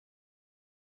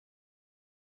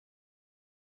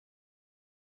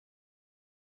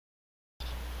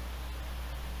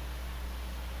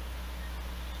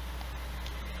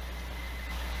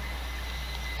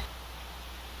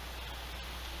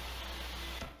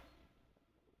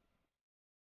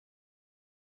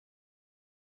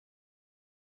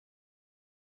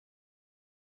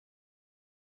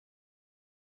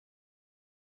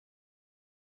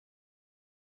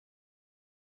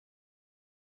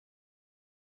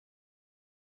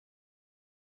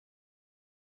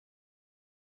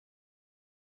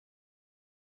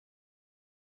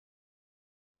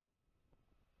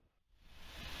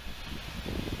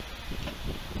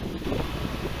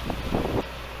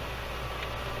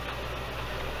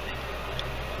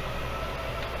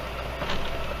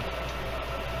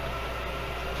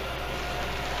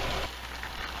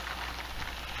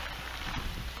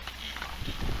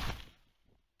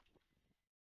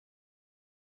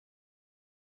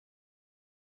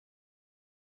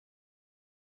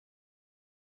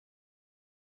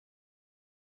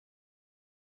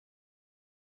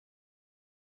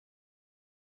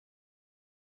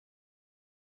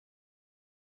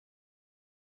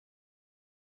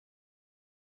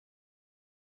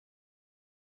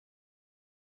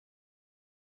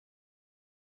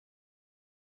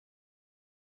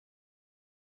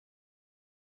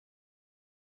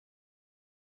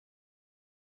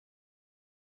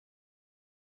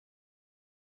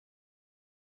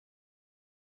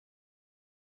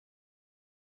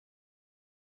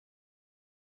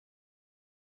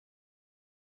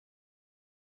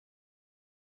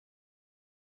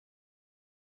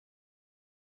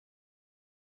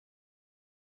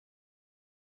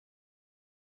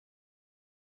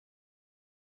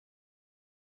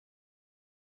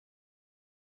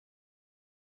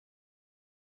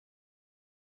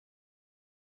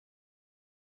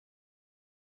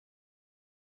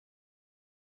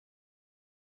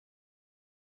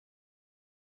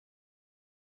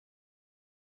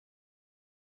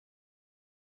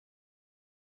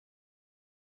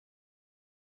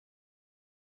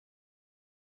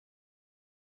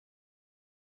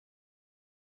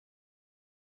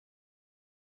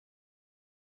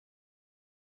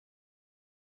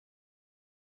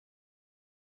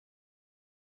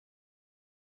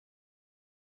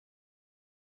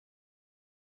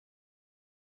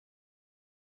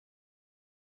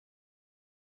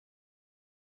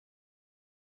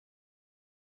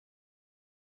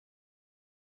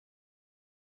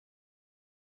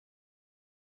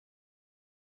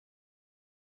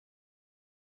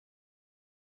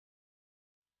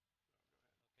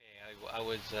I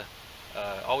was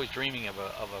always dreaming of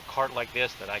a cart like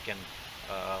this that I can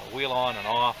wheel on and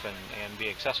off and be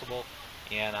accessible.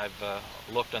 And I've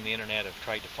looked on the internet, I've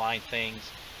tried to find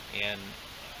things, and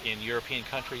in European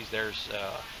countries there's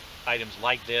items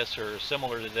like this or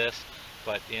similar to this,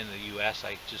 but in the US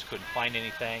I just couldn't find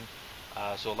anything.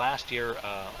 So last year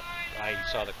I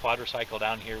saw the quadricycle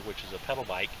down here, which is a pedal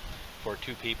bike for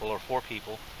 2 people or 4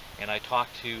 people, and I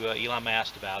talked to Elon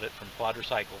Mast about it from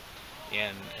Quadricycle,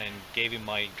 and gave him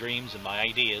my dreams and my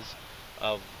ideas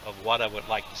of what I would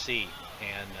like to see,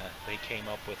 and they came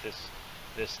up with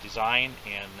this design,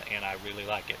 and I really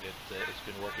like it. It's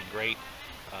been working great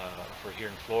for here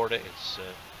in Florida. It's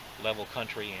level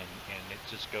country, and it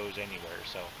just goes anywhere.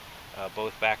 So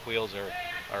both back wheels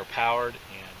are powered,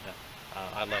 and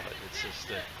I love it. It's just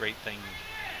a great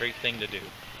thing to do.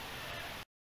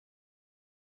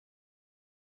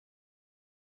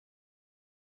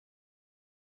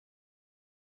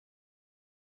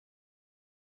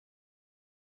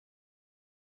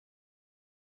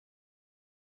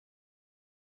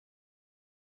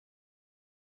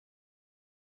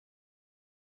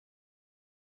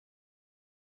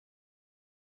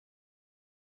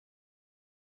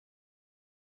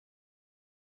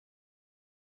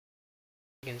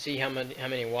 You can see how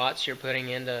many watts you're putting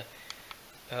into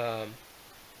um,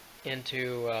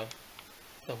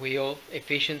 the wheel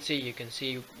efficiency. You can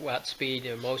see watt speed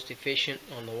are most efficient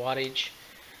on the wattage.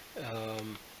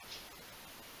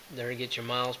 There you get your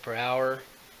miles per hour.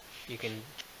 You can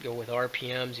go with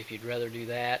RPMs if you'd rather do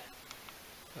that.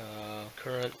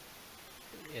 Current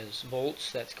is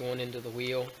volts that's going into the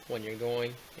wheel when you're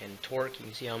going, and torque. You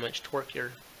can see how much torque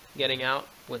you're getting out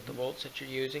with the volts that you're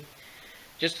using.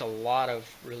 Just a lot of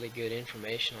really good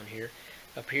information on here.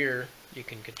 Up here you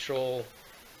can control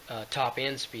top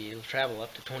end speed. It'll travel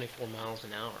up to 24 miles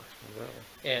an hour.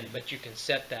 Really? But you can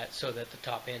set that so that the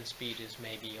top end speed is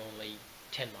maybe only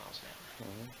 10 miles an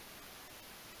hour.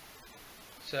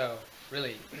 So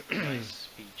really nice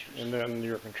features. And then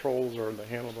your controls are the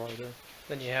handlebar there?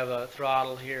 Then you have a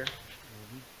throttle here.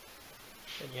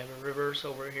 Then you have a reverse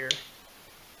over here.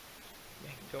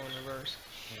 Make it go in reverse.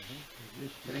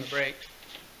 And the brake.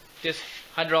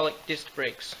 Hydraulic disc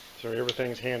brakes. So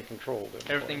everything's hand controlled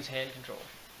then? Everything's hand controlled.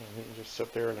 And you can just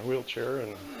sit there in a wheelchair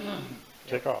and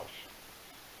take off.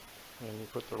 And you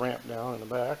put the ramp down in the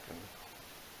back.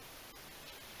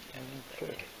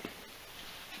 Okay.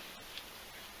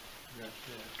 You got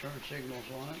turn signals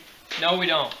on it? No, we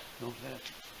don't. Don't have.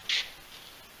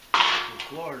 In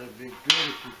Florida, it'd be good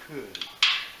if you could.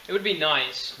 It would be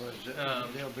nice.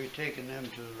 Because they'll be taking them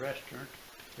to the restaurant.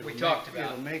 We talked about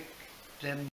it. It'll make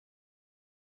them